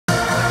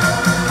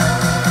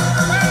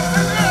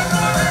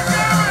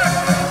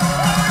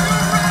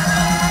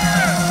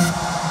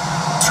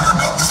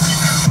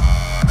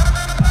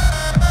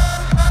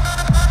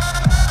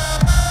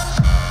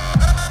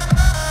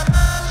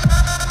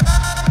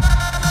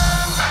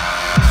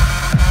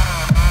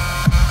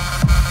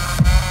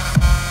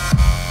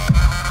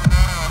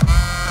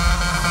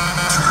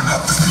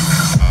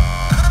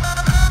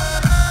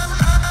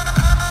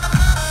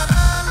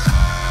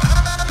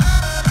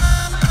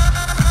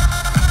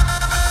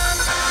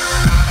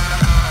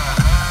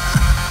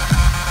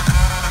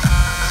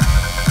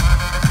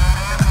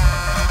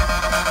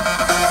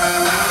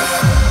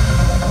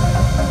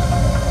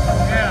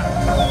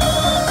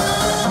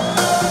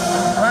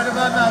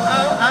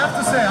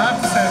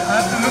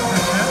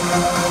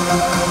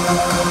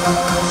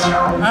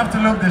have to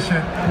loop this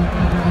shit.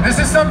 This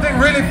is something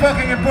really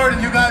fucking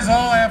important you guys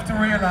all have to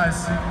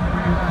realize.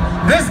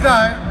 This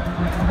guy,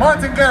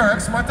 Martin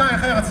Garrix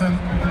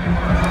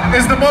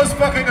is the most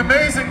fucking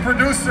amazing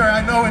producer I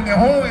know in the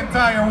whole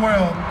entire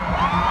world.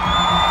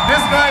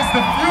 This guy's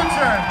the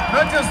future,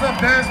 not just of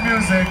dance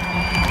music,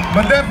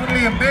 but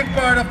definitely a big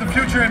part of the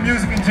future in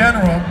music in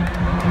general.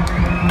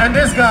 And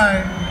this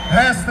guy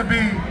has to be,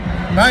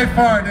 by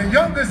far, the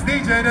youngest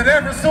DJ that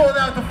ever sold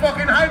out the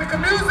fucking Heineken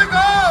Music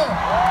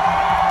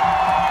Hall!